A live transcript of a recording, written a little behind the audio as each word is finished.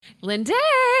Lindsay!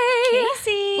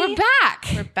 Casey! We're back.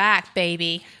 We're back,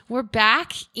 baby. We're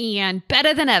back and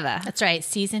better than ever. That's right.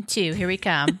 Season 2. Here we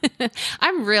come.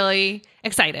 I'm really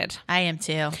excited. I am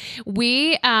too.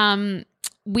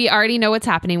 We already know what's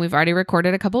happening. We've already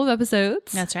recorded a couple of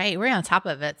episodes. That's right. We're on top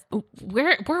of it.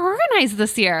 We're organized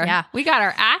this year. Yeah. We got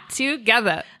our act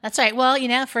together. That's right.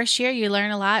 Well, first year you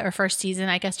learn a lot, or first season,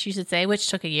 I guess you should say, which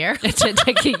took a year. It should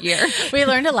take a year. We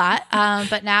learned a lot,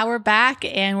 but now we're back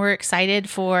and we're excited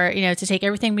for, to take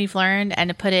everything we've learned and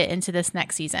to put it into this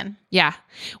next season. Yeah.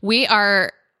 We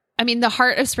are, the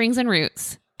heart of Springs and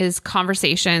Roots is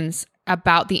conversations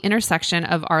about the intersection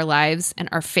of our lives and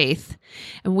our faith.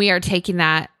 And we are taking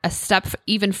that a step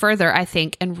even further, I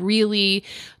think, and really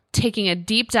taking a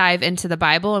deep dive into the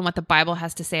Bible and what the Bible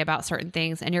has to say about certain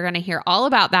things. And you're going to hear all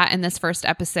about that in this first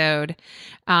episode.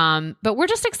 But we're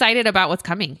just excited about what's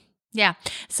coming. Yeah.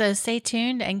 So stay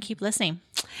tuned and keep listening.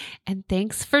 And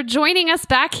thanks for joining us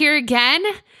back here again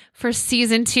for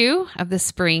season 2 of the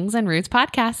Springs and Roots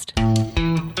podcast.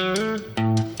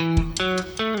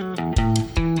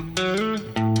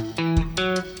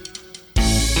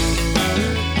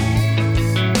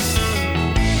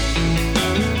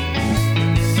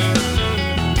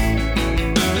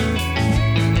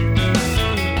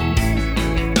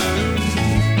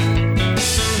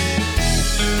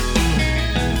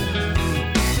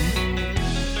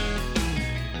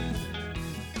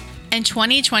 In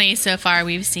 2020 so far,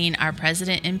 we've seen our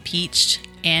president impeached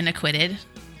and acquitted.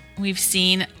 We've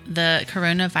seen the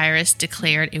coronavirus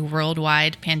declared a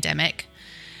worldwide pandemic.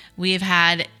 We have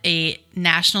had a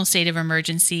national state of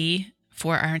emergency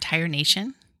for our entire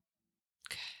nation.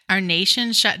 Our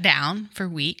nation shut down for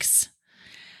weeks.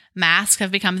 Masks have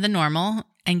become the normal,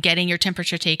 and getting your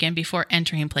temperature taken before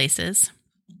entering places.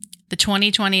 The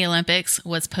 2020 Olympics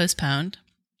was postponed.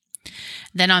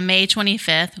 Then on May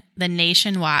 25th, the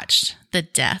nation watched the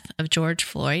death of George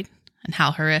Floyd and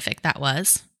how horrific that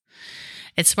was.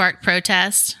 It sparked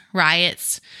protests,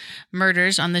 riots,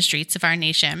 murders on the streets of our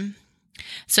nation.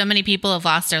 So many people have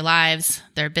lost their lives,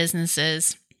 their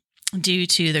businesses, due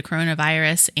to the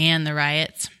coronavirus and the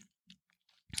riots.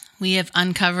 We have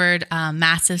uncovered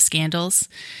massive scandals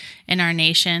in our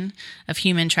nation of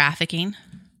human trafficking.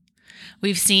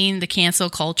 We've seen the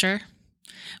cancel culture.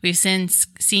 We've seen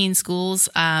schools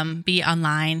be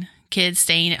online, kids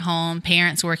staying at home,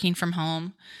 parents working from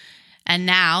home. And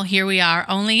now here we are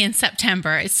only in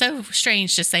September. It's so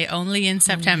strange to say only in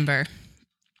September.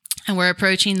 And we're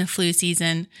approaching the flu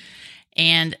season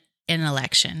and an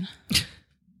election.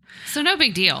 So no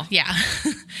big deal. Yeah.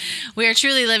 We are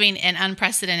truly living in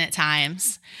unprecedented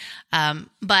times.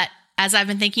 But as I've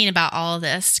been thinking about all of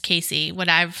this, Casey, what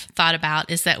I've thought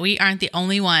about is that we aren't the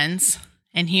only ones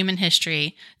in human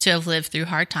history to have lived through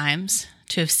hard times,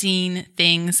 to have seen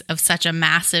things of such a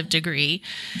massive degree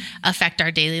affect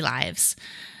our daily lives.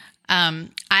 I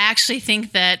actually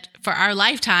think that for our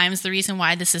lifetimes, the reason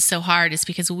why this is so hard is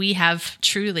because we have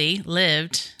truly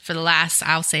lived for the last,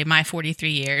 I'll say my 43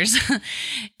 years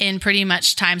in pretty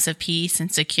much times of peace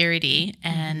and security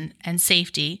and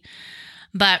safety.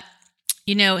 But,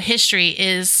 history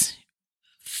is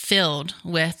filled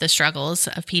with the struggles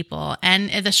of people and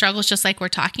the struggles just like we're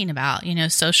talking about,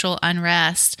 social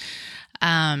unrest,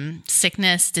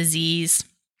 sickness, disease.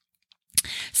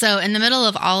 So in the middle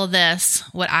of all of this,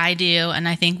 what I do, and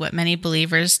I think what many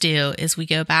believers do, is we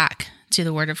go back to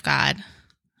the Word of God.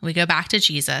 We go back to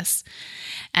Jesus.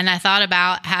 And I thought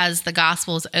about, as the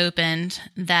Gospels opened,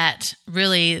 that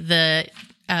really the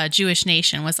Jewish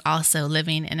nation was also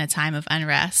living in a time of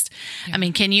unrest.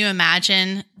 Yeah. Can you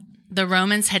imagine? The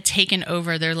Romans had taken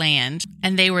over their land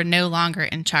and they were no longer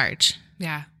in charge.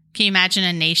 Yeah. Can you imagine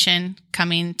a nation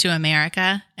coming to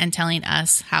America and telling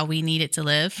us how we needed to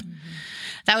live? Mm-hmm.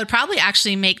 That would probably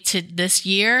actually make to this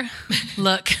year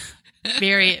look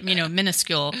very,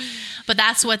 minuscule. But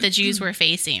that's what the Jews were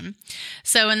facing.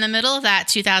 So in the middle of that,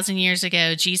 2,000 years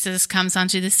ago, Jesus comes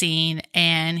onto the scene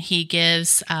and he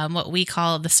gives what we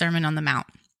call the Sermon on the Mount.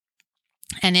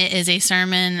 And it is a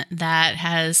sermon that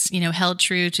has, held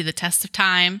true to the test of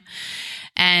time.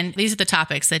 And these are the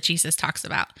topics that Jesus talks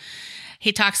about.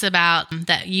 He talks about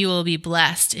that you will be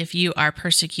blessed if you are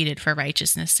persecuted for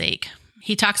righteousness' sake.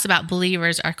 He talks about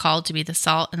believers are called to be the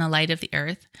salt and the light of the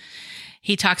earth.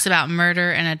 He talks about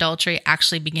murder and adultery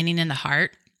actually beginning in the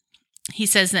heart. He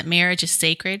says that marriage is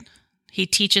sacred. He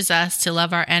teaches us to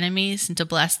love our enemies and to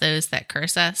bless those that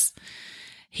curse us.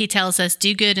 He tells us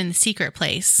do good in the secret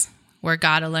place, where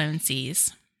God alone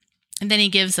sees. And then he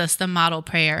gives us the model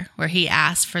prayer where he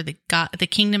asks for the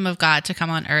kingdom of God to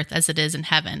come on earth as it is in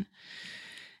heaven.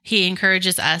 He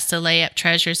encourages us to lay up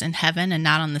treasures in heaven and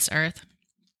not on this earth.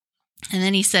 And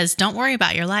then he says, don't worry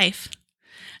about your life.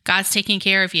 God's taking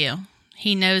care of you.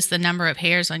 He knows the number of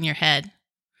hairs on your head.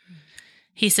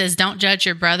 He says, don't judge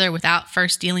your brother without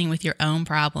first dealing with your own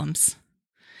problems.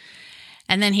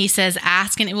 And then he says,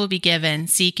 ask and it will be given,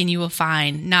 seek and you will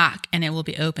find, knock and it will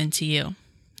be open to you.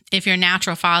 If your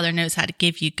natural father knows how to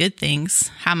give you good things,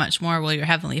 how much more will your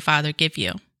heavenly Father give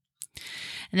you?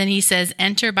 And then he says,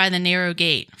 enter by the narrow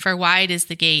gate, for wide is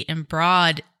the gate and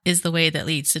broad is the way that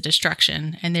leads to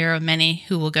destruction, and there are many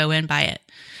who will go in by it.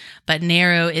 But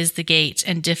narrow is the gate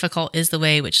and difficult is the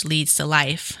way which leads to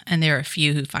life, and there are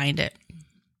few who find it.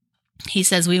 He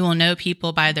says, we will know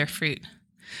people by their fruit.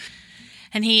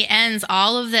 And he ends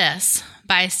all of this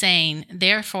by saying,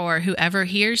 therefore, whoever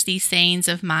hears these sayings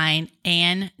of mine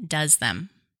and does them,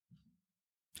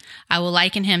 I will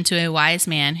liken him to a wise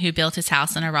man who built his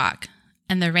house on a rock.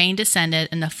 And the rain descended,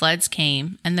 and the floods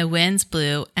came, and the winds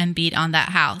blew and beat on that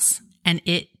house, and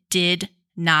it did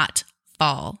not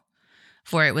fall,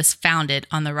 for it was founded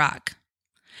on the rock.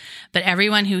 But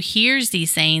everyone who hears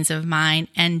these sayings of mine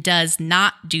and does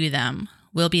not do them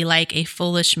will be like a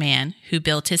foolish man who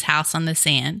built his house on the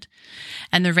sand.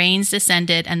 And the rains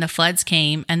descended, and the floods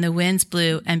came, and the winds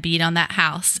blew and beat on that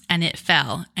house, and it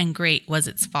fell, and great was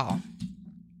its fall.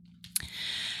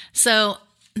 So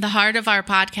the heart of our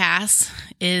podcast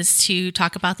is to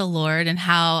talk about the Lord and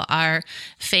how our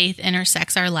faith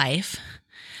intersects our life.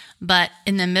 But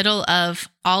in the middle of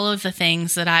all of the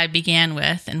things that I began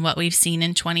with and what we've seen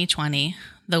in 2020,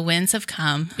 the winds have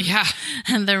come. Yeah.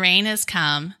 And the rain has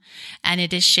come and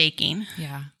it is shaking.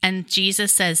 Yeah. And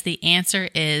Jesus says the answer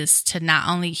is to not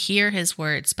only hear his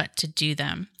words, but to do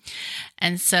them.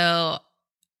 And so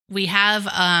we have,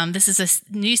 this is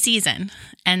a new season.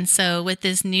 And so with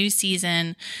this new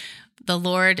season, the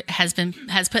Lord has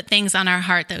put things on our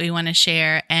heart that we want to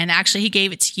share. And actually he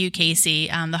gave it to you, Casey,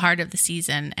 the heart of the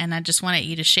season. And I just wanted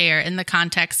you to share in the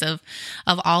context of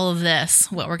all of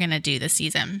this, what we're going to do this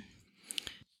season.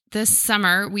 This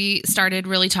summer, we started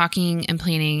really talking and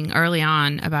planning early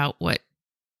on about what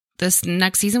this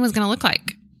next season was going to look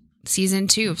like. Season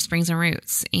 2 of Springs and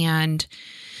Roots. And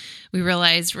we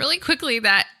realized really quickly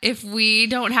that if we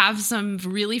don't have some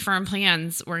really firm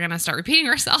plans, we're going to start repeating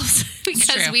ourselves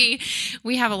because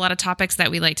we have a lot of topics that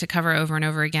we like to cover over and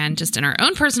over again, just in our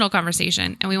own personal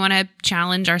conversation. And we want to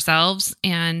challenge ourselves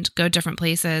and go different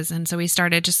places. And so we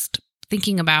started just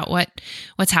thinking about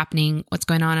what's happening, what's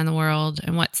going on in the world,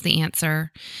 and what's the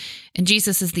answer. And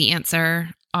Jesus is the answer,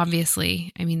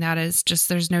 obviously. I mean, that is just,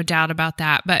 there's no doubt about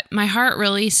that. But my heart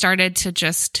really started to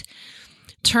just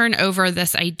turn over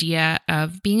this idea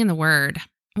of being in the Word.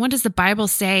 What does the Bible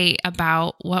say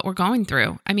about what we're going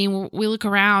through? I mean, we look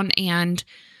around and,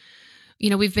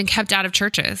 we've been kept out of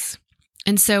churches.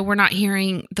 And so we're not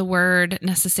hearing the Word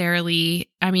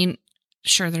necessarily. I mean,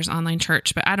 sure, there's online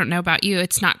church, but I don't know about you.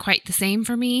 It's not quite the same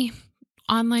for me.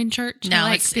 Online church. No,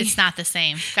 it's not the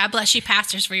same. God bless you,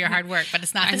 pastors, for your hard work, but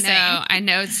it's not the same. I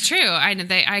know it's true. I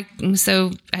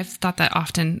know I've thought that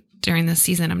often during this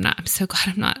season. I'm so glad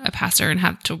I'm not a pastor and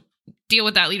have to deal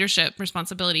with that leadership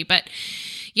responsibility. But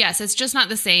yes, it's just not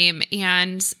the same.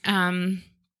 And I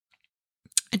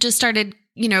just started,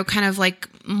 kind of like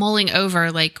mulling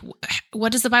over, like,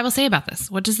 what does the Bible say about this?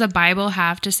 What does the Bible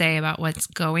have to say about what's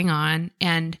going on?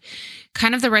 And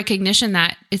kind of the recognition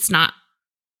that it's not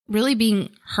really being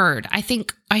heard. I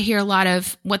think I hear a lot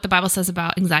of what the Bible says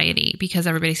about anxiety because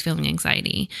everybody's feeling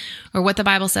anxiety, or what the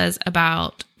Bible says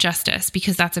about justice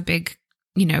because that's a big,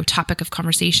 topic of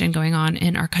conversation going on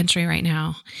in our country right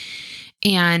now.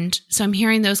 And so I'm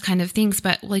hearing those kind of things,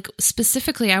 but like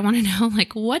specifically, I want to know,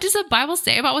 like, what does the Bible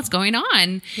say about what's going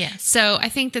on? Yes. So I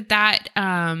think that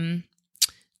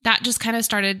just kind of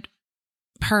started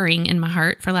purring in my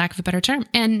heart, for lack of a better term.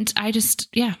 And I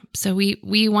just, so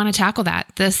we want to tackle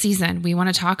that this season. We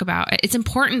want to talk about it. It's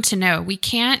important to know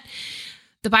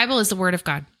the Bible is the Word of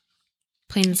God,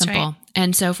 plain and simple. Right.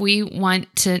 And so if we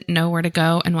want to know where to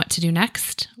go and what to do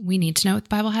next, we need to know what the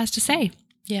Bible has to say.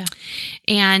 Yeah.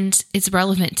 And it's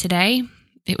relevant today.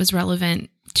 It was relevant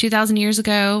 2,000 years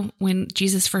ago when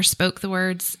Jesus first spoke the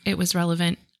words. It was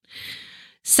relevant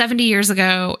 70 years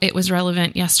ago. It was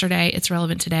relevant yesterday. It's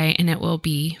relevant today, and it will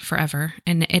be forever.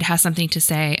 And it has something to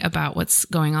say about what's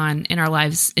going on in our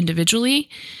lives individually,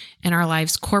 in our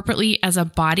lives corporately as a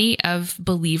body of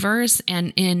believers,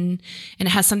 and it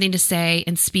has something to say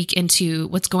and speak into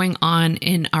what's going on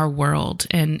in our world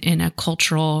and in this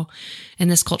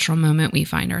cultural moment we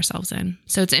find ourselves in.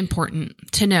 So it's important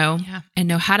to know and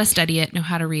know how to study it, know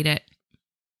how to read it.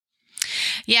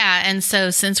 Yeah. And so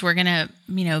since we're going to,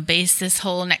 base this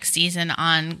whole next season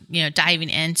on, diving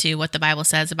into what the Bible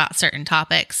says about certain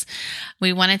topics,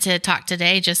 we wanted to talk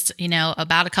today just,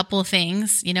 about a couple of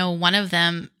things. One of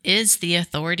them is the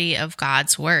authority of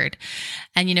God's word.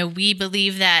 And, we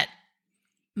believe that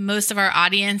most of our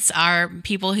audience are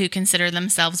people who consider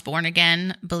themselves born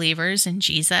again believers in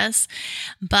Jesus.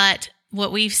 But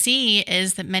what we see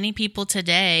is that many people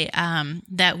today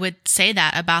that would say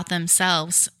that about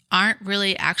themselves aren't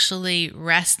really actually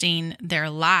resting their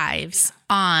lives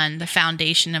on the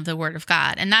foundation of the Word of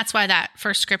God. And that's why that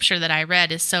first scripture that I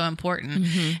read is so important.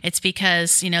 Mm-hmm. It's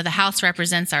because, the house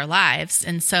represents our lives.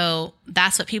 And so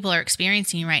that's what people are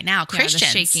experiencing right now.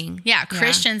 Christians. The shaking. Yeah,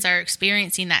 Christians are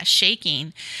experiencing that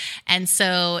shaking. And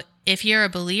so if you're a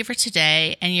believer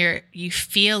today and you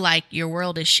feel like your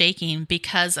world is shaking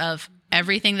because of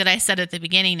everything that I said at the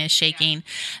beginning is shaking,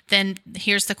 then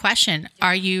here's the question.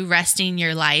 Are you resting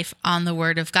your life on the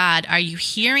Word of God? Are you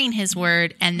hearing His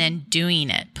word and then doing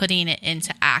it, putting it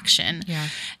into action? Yeah.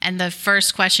 And the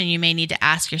first question you may need to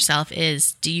ask yourself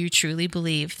is, do you truly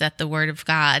believe that the Word of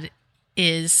God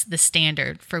is the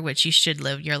standard for which you should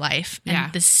live your life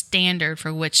and the standard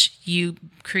for which you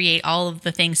create all of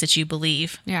the things that you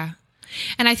believe? Yeah.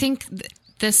 And I think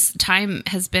this time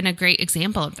has been a great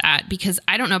example of that, because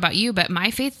I don't know about you, but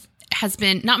my faith has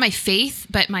been not my faith,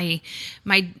 but my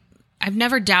I've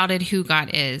never doubted who God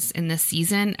is in this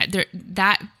season.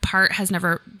 That part has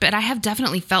never, but I have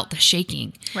definitely felt the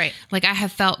shaking. Right. Like I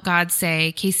have felt God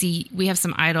say, Casey, we have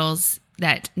some idols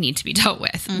that need to be dealt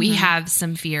with. Mm-hmm. We have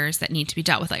some fears that need to be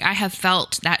dealt with. Like I have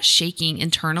felt that shaking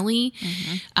internally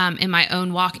in my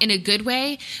own walk in a good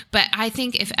way. But I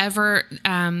think if ever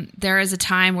there is a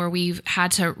time where we've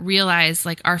had to realize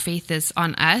like our faith is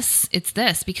on us, it's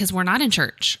this, because we're not in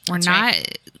church. We're not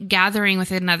gathering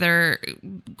with another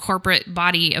corporate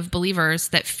body of believers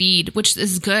that feed, which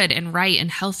is good and right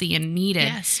and healthy and needed.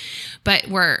 Yes. But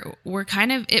we're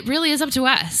kind of, it really is up to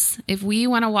us. If we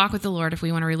want to walk with the Lord, if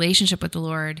we want a relationship with the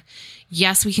Lord,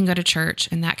 yes, we can go to church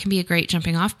and that can be a great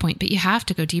jumping off point, but you have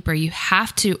to go deeper. You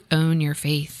have to own your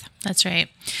faith. That's right.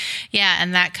 Yeah.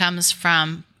 And that comes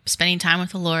from spending time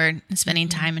with the Lord and spending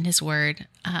time in His word.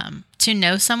 To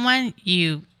know someone,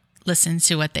 you listen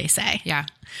to what they say. Yeah.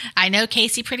 I know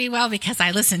Casey pretty well because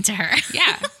I listen to her.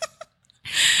 Yeah.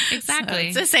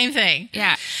 Exactly. So it's the same thing.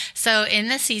 Yeah. So in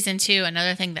this season too,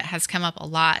 another thing that has come up a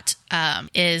lot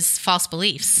is false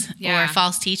beliefs or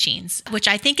false teachings, which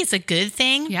I think is a good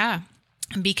thing. Yeah.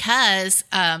 Because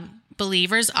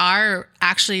believers are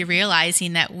actually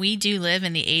realizing that we do live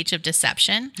in the age of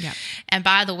deception. Yeah. And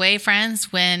by the way,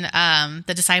 friends, when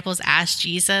the disciples asked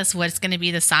Jesus, what's going to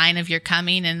be the sign of your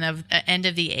coming and of the end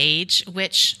of the age,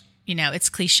 which, it's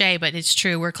cliche, but it's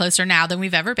true. We're closer now than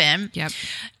we've ever been. Yep.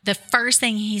 The first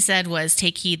thing He said was,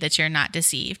 take heed that you're not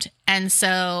deceived. And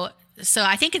so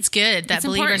I think it's good that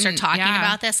believers are talking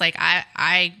about this. Like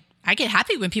I get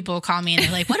happy when people call me and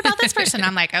they're like, what about this person?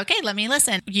 I'm like, okay, let me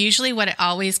listen. Usually what it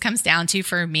always comes down to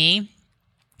for me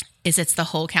is it's the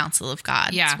whole counsel of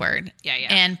God's word. Yeah.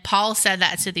 And Paul said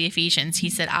that to the Ephesians. He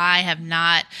said, I have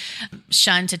not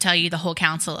shunned to tell you the whole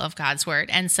counsel of God's word.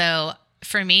 And so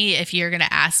for me, if you're going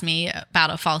to ask me about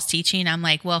a false teaching, I'm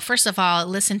like, well, first of all,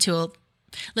 listen to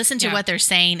what they're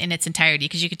saying in its entirety,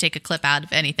 because you could take a clip out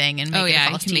of anything and make it a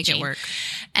false teaching. Make it work.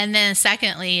 And then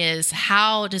secondly is,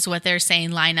 how does what they're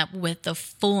saying line up with the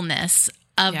fullness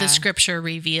of the scripture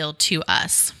revealed to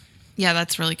us? Yeah,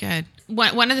 that's really good.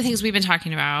 One of the things we've been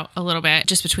talking about a little bit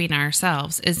just between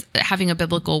ourselves is having a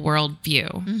biblical worldview.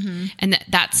 Mm-hmm. And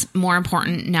that's more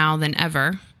important now than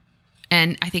ever.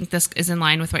 And I think this is in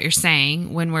line with what you're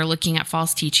saying when we're looking at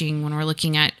false teaching, when we're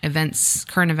looking at events,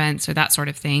 current events, or that sort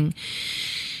of thing.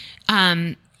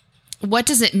 What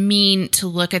does it mean to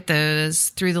look at those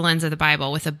through the lens of the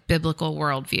Bible with a biblical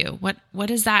worldview? What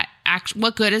is that?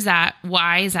 What good is that?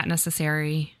 Why is that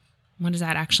necessary? What does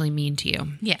that actually mean to you?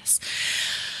 Yes.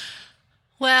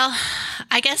 Well,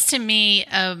 I guess to me,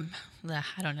 I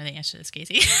don't know the answer to this,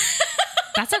 Casey.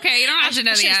 That's okay. You don't have to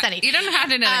know the answer. You don't have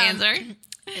to know the answer.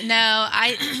 No,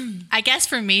 I guess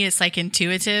for me, it's like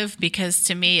intuitive, because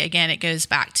to me, again, it goes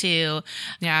back to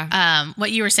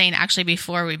what you were saying actually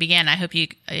before we began. I hope you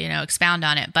expound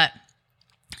on it, but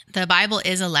the Bible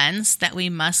is a lens that we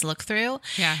must look through.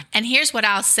 Yeah. And here's what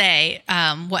I'll say.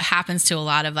 What happens to a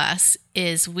lot of us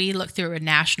is we look through a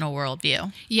national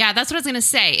worldview. Yeah, that's what I was going to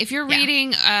say. If you're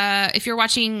reading, if you're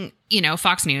watching,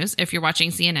 Fox News, if you're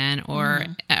watching CNN or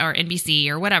NBC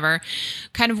or whatever,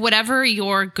 kind of whatever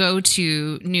your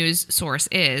go-to news source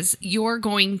is, you're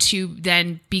going to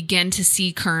then begin to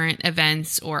see current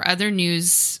events or other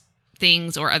news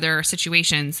things or other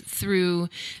situations through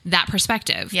that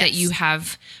perspective Yes. that you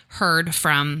have heard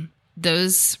from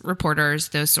those reporters,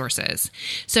 those sources.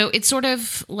 So it's sort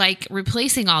of like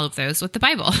replacing all of those with the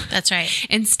Bible. That's right.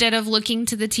 Instead of looking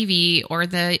to the TV or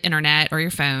the internet or your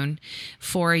phone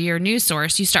for your news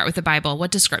source, you start with the Bible.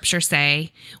 What does Scripture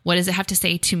say? What does it have to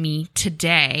say to me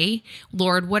today?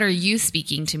 Lord, what are you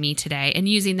speaking to me today? And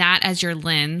using that as your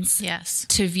lens Yes.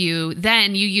 to view,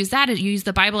 then you use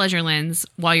the Bible as your lens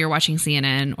while you're watching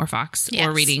CNN or Fox Yes.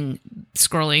 or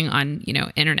scrolling on,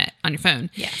 internet on your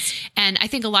phone. Yes. And I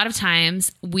think a lot of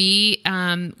times we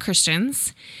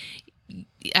Christians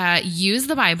use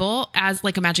the Bible as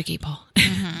like a magic 8-ball.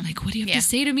 Like, what do you have to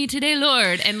say to me today,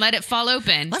 Lord? And let it fall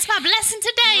open. What's my blessing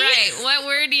today? Right. What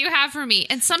word do you have for me?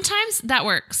 And sometimes that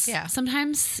works. Yeah.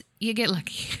 Sometimes you get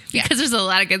lucky Yeah. because there's a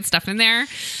lot of good stuff in there.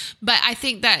 But I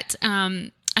think that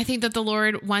the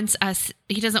Lord wants us.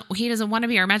 He doesn't want to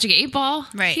be our magic 8-ball.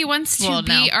 Right. He wants to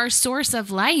be no. our source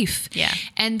of life. Yeah.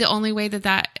 And the only way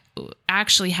that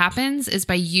actually happens is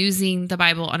by using the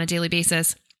Bible on a daily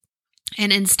basis.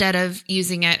 And instead of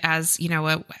using it as,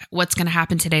 what's going to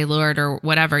happen today, Lord, or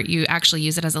whatever, you actually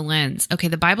use it as a lens. Okay,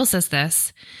 the Bible says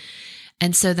this.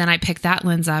 And so then I pick that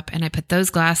lens up and I put those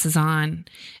glasses on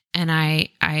and I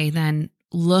then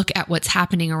look at what's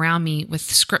happening around me with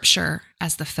Scripture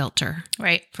as the filter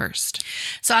Right. first.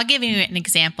 So I'll give you an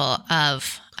example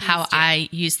of how I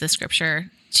use the Scripture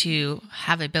to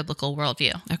have a biblical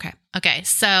worldview. Okay. Okay,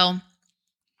 so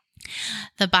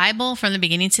the Bible from the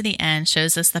beginning to the end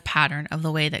shows us the pattern of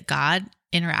the way that God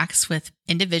interacts with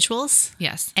individuals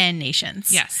Yes. and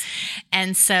nations. Yes.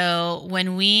 And so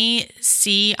when we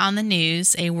see on the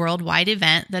news a worldwide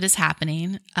event that is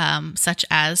happening, such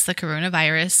as the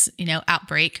coronavirus,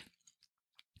 outbreak,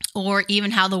 or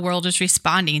even how the world is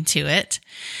responding to it,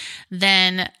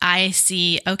 then I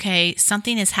see, okay,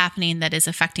 something is happening that is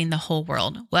affecting the whole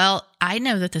world. Well, I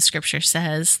know that the Scripture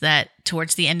says that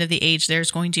towards the end of the age,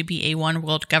 there's going to be a one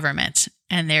world government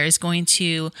and there is going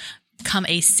to come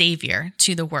a savior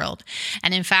to the world.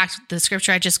 And in fact, the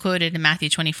scripture I just quoted in Matthew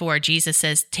 24, Jesus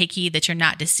says, "Take heed that you're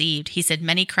not deceived." He said,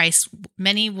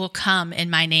 many will come in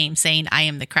my name saying, "I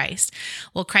am the Christ."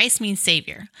 Well, Christ means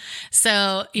savior.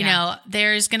 So,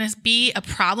 there's going to be a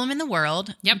problem in the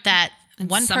world that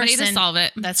one somebody person to solve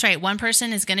it. That's right. One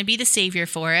person is going to be the savior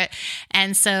for it.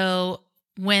 And so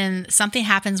when something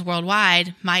happens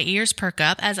worldwide, my ears perk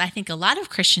up, as I think a lot of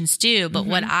Christians do. But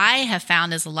what I have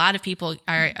found is a lot of people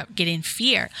are getting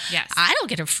fear. Yes. I don't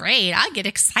get afraid. I get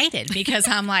excited because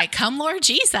I'm like, come Lord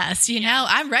Jesus, I'm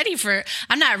not ready for,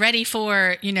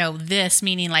 this,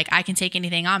 meaning like I can take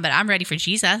anything on, but I'm ready for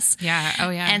Jesus. Yeah. Oh,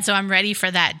 yeah. And so I'm ready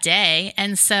for that day.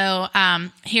 And so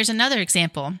here's another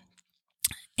example.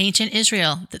 Ancient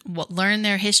Israel, learn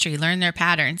their history, learn their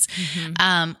patterns.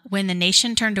 When the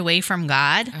nation turned away from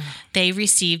God, they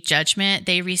received judgment.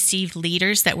 They received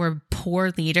leaders that were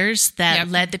poor leaders that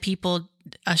led the people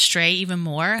astray even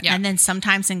more. Yep. And then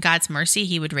sometimes in God's mercy,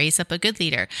 he would raise up a good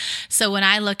leader. So when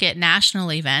I look at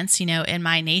national events, in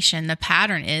my nation, the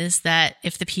pattern is that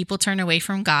if the people turn away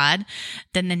from God,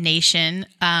 then the nation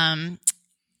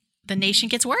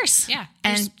gets worse. Yeah.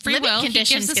 And free living will. conditions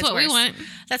He gives us gets what we worse. want.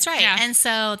 That's right. Yeah. And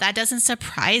so that doesn't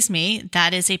surprise me.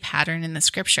 That is a pattern in the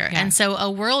scripture. Yeah. And so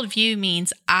a worldview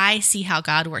means I see how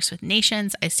God works with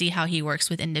nations. I see how he works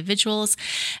with individuals.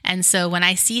 And so when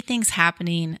I see things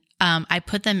happening, I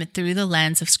put them through the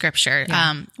lens of scripture.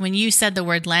 Yeah. When you said the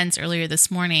word lens earlier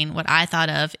this morning, what I thought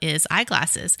of is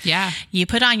eyeglasses. Yeah. You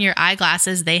put on your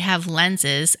eyeglasses, they have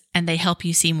lenses and they help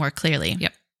you see more clearly.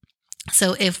 Yep.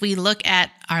 So if we look at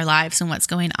our lives and what's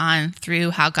going on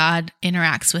through how God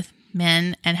interacts with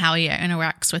men and how he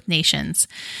interacts with nations,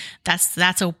 that's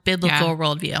a biblical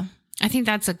worldview. I think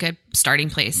that's a good starting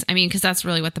place. I mean, because that's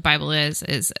really what the Bible is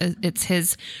it's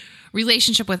his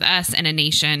relationship with us and a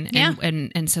nation.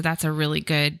 And so that's a really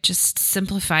good, just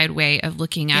simplified way of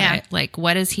looking at it. Like,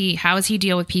 how does he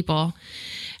deal with people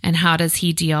and how does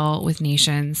he deal with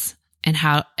nations and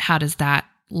how does that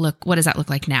look? What does that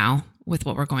look like now with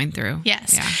what we're going through?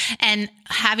 Yes. Yeah. And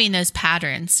having those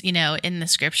patterns, in the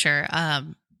scripture, I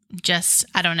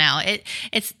don't know,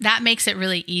 it's that makes it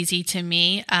really easy to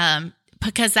me.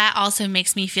 Because that also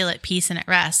makes me feel at peace and at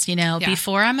rest.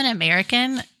 Before I'm an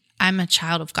American, I'm a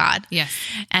child of God. Yes.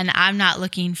 And I'm not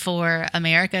looking for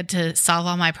America to solve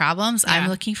all my problems. Yeah. I'm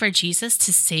looking for Jesus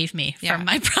to save me from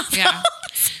my problems. Yeah.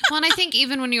 Well, and I think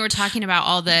even when you were talking about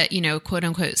all the, quote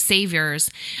unquote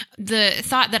saviors, the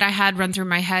thought that I had run through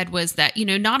my head was that,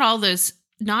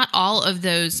 not all of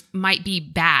those might be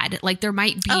bad. Like there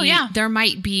might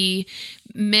be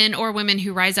men or women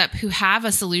who rise up who have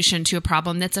a solution to a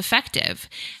problem that's effective.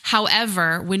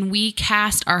 However, when we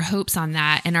cast our hopes on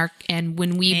that and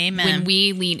when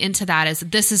we lean into that as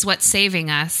this is what's saving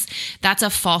us, that's a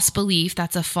false belief.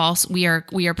 That's a false, we are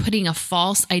putting a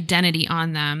false identity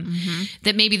on them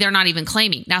that maybe they're not even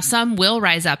claiming. Now, some will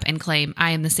rise up and claim,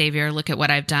 I am the savior. Look at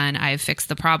what I've done. I've fixed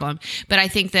the problem. But I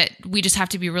think that we just have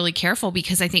to be really careful,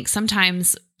 because I think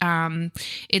sometimes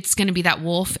it's going to be that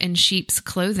wolf in sheep's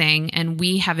clothing, and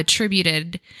we have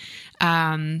attributed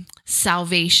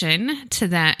salvation to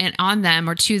them and on them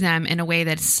or to them in a way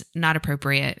that's not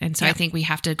appropriate. And so I think we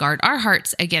have to guard our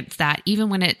hearts against that, even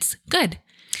when it's good.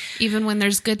 Even when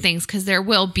there's good things, because there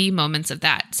will be moments of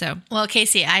that. So, well,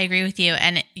 Casey, I agree with you.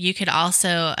 And you could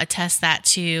also attest that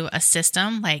to a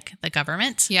system like the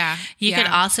government. Yeah. You could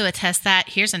also attest that,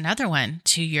 here's another one,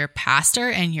 to your pastor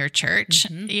and your church,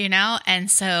 you know?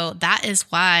 And so that is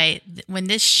why when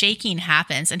this shaking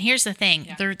happens, and here's the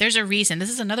thing, there's a reason. This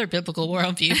is another biblical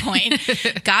worldview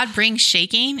point. God brings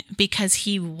shaking because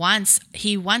he wants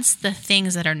the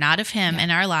things that are not of him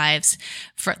in our lives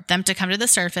for them to come to the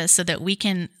surface, so that we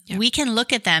can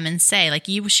look at them and say, like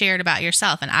you shared about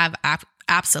yourself, and I've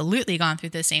absolutely gone through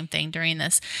the same thing during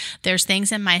this. There's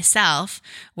things in myself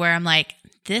where I'm like,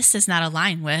 this does not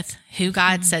align with who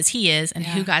God says he is and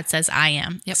who God says I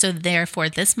am. So therefore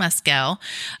this must go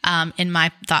in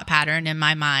my thought pattern, in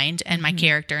my mind, and my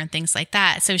character and things like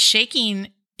that. So shaking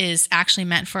is actually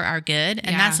meant for our good.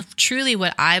 And that's truly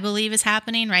what I believe is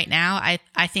happening right now.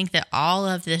 I think that all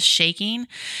of this shaking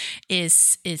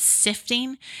is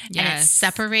sifting and it's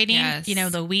separating, you know,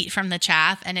 the wheat from the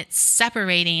chaff, and it's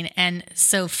separating. And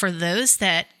so for those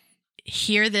that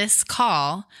hear this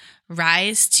call,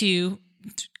 rise to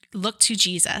look to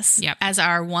Jesus as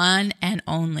our one and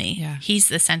only. He's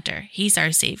the center. He's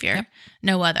our savior.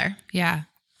 No other. Yeah.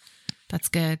 That's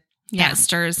good. Yeah, it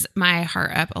stirs my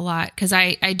heart up a lot, because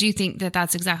I do think that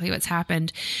that's exactly what's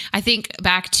happened. I think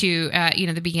back to,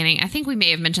 the beginning, I think we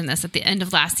may have mentioned this at the end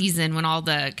of last season when all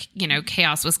the,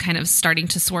 chaos was kind of starting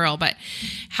to swirl, but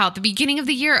how at the beginning of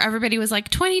the year, everybody was like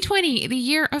 2020, the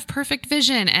year of perfect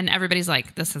vision. And everybody's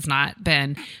like, this has not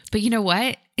been, but you know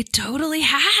what? It totally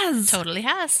has. Totally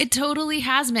has. It totally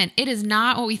has been. It is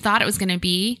not what we thought it was going to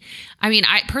be. I mean,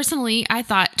 I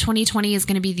thought 2020 is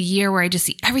going to be the year where I just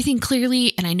see everything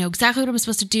clearly and I know exactly what I'm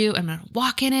supposed to do. I'm going to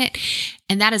walk in it.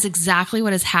 And that is exactly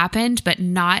what has happened, but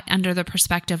not under the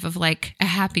perspective of like a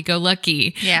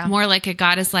happy-go-lucky. Yeah. More like a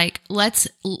God is like, let's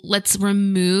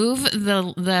remove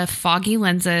the foggy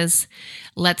lenses.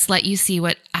 Let's let you see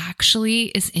what actually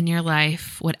is in your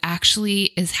life, what actually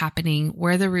is happening,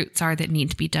 where the roots are that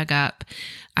need to be dug up.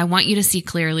 I want you to see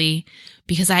clearly,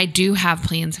 because I do have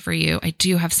plans for you. I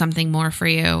do have something more for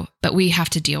you, but we have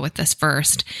to deal with this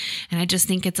first. And I just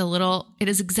think it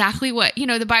is exactly what,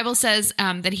 the Bible says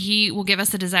that he will give us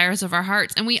the desires of our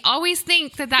hearts. And we always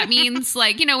think that means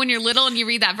like, when you're little and you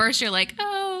read that verse, you're like,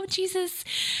 oh, Jesus,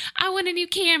 I want a new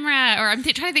camera. Or I'm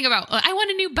trying to think about, I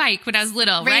want a new bike when I was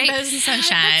little, right? Rainbows and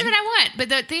sunshine. That's what I want. But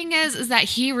the thing is that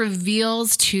he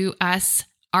reveals to us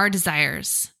our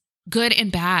desires, good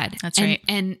and bad. That's right.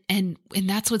 And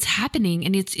that's what's happening.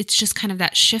 And it's just kind of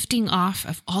that shifting off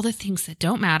of all the things that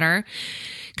don't matter.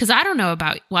 Because I do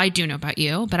know about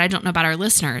you, but I don't know about our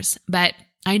listeners. But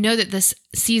I know that this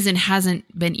season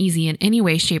hasn't been easy in any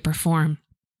way, shape, or form.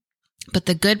 But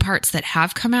the good parts that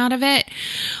have come out of it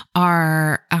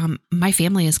are my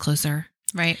family is closer.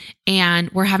 Right. And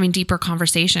we're having deeper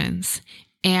conversations.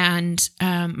 And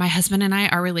my husband and I,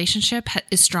 our relationship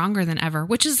is stronger than ever,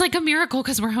 which is like a miracle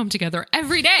because we're home together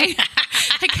every day.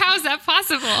 Like, how is that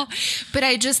possible? But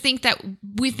I just think that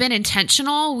we've been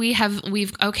intentional.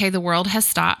 The world has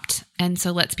stopped. And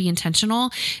so let's be intentional.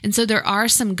 And so there are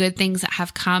some good things that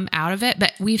have come out of it,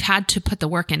 but we've had to put the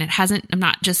work in. I'm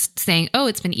not just saying, oh,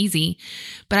 it's been easy,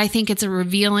 but I think it's a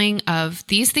revealing of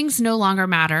these things no longer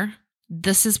matter.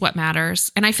 This is what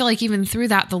matters. And I feel like even through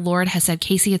that, the Lord has said,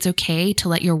 Casey, it's okay to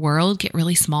let your world get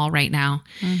really small right now.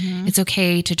 Mm-hmm. It's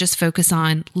okay to just focus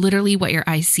on literally what your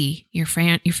eyes see, your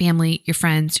family, your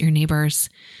friends, your neighbors.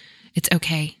 It's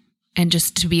okay. And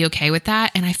just to be okay with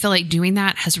that. And I feel like doing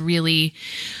that has really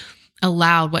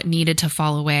allowed what needed to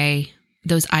fall away,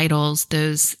 those idols,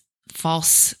 those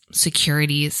false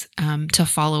securities to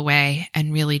fall away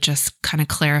and really just kind of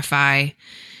clarify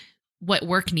what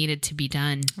work needed to be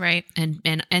done. Right.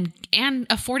 And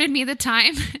afforded me the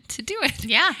time to do it.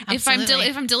 Yeah. Absolutely.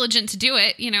 If I'm diligent to do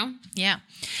it, Yeah.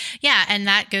 Yeah. And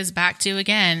that goes back to,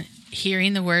 again,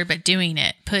 hearing the word, but doing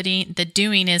it.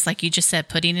 Doing is, like you just said,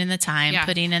 putting in the time,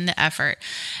 putting in the effort.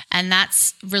 And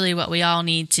that's really what we all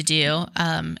need to do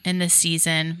in this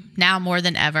season, now more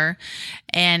than ever.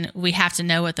 And we have to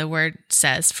know what the word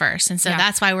says first. And so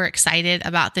that's why we're excited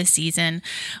about this season.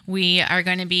 We are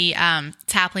going to be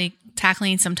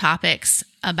tackling some topics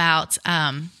about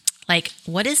like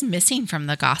what is missing from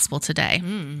the gospel today.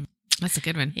 That's a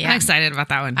good one. Yeah. I'm excited about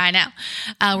that one. I know.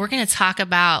 We're going to talk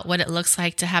about what it looks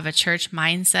like to have a church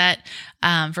mindset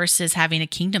versus having a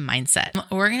kingdom mindset.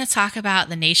 We're going to talk about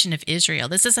the nation of Israel.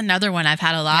 This is another one I've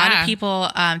had a lot of people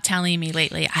telling me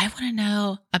lately, I want to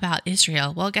know about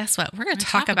Israel. Well, guess what? We're going to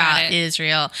talk about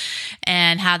Israel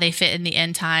and how they fit in the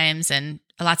end times and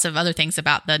lots of other things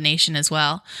about the nation as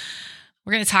well.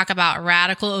 We're going to talk about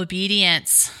radical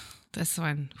obedience. This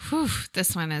one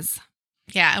is...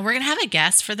 Yeah, and we're going to have a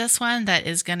guest for this one that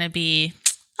is going to be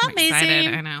amazing. I'm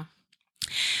excited, I know.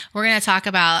 We're going to talk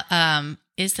about,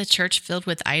 is the church filled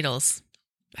with idols?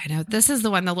 I know. This is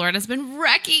the one the Lord has been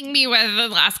wrecking me with the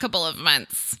last couple of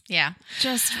months. Yeah.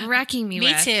 Just wrecking me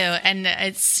with. Me too. And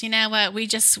it's, you know what? We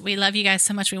love you guys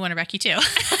so much. We want to wreck you too.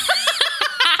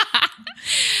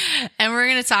 And we're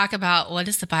going to talk about, what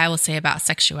does the Bible say about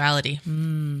sexuality?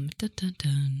 Dun, dun,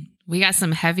 dun. We got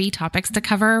some heavy topics to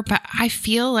cover, but I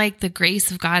feel like the grace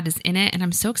of God is in it, and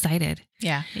I'm so excited.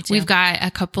 Yeah, me too. We've got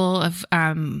a couple of,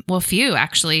 few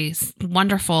actually,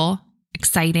 wonderful,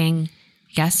 exciting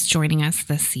guests joining us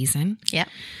this season. Yep.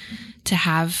 To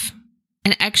have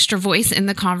an extra voice in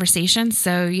the conversation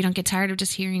so you don't get tired of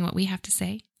just hearing what we have to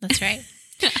say. That's right.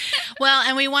 Well,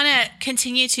 and we want to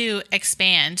continue to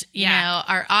expand, you know,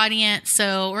 our audience.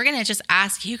 So we're going to just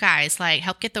ask you guys, like,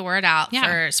 help get the word out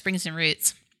for Springs and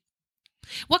Roots.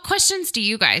 What questions do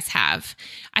you guys have?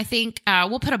 I think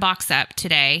we'll put a box up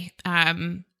today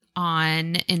on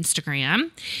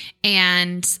Instagram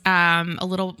and a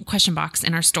little question box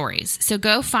in our stories. So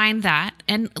go find that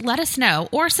and let us know,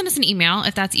 or send us an email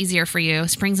if that's easier for you,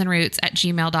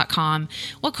 springsandroots@gmail.com.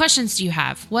 What questions do you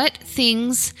have? What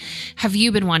things have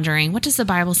you been wondering? What does the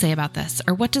Bible say about this?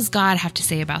 Or what does God have to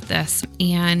say about this?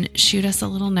 And shoot us a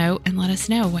little note and let us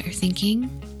know what you're thinking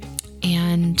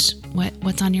and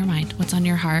what's on your mind, what's on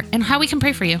your heart, and how we can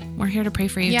pray for you. We're here to pray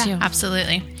for you too.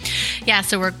 Absolutely. Yeah,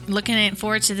 so we're looking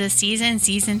forward to this season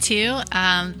 2.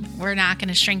 We're not going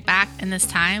to shrink back in this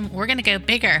time. We're going to go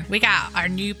bigger. We got our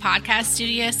new podcast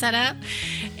studio set up,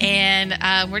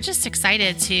 and we're just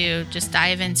excited to just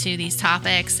dive into these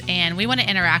topics, and we want to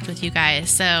interact with you guys.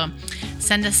 So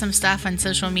send us some stuff on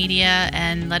social media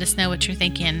and let us know what you're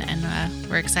thinking, and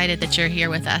we're excited that you're here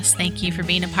with us. Thank you for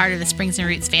being a part of the Springs and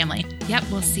Roots family. Yep,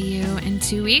 we'll see you in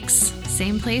 2 weeks.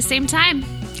 Same place, same time.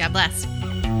 God bless.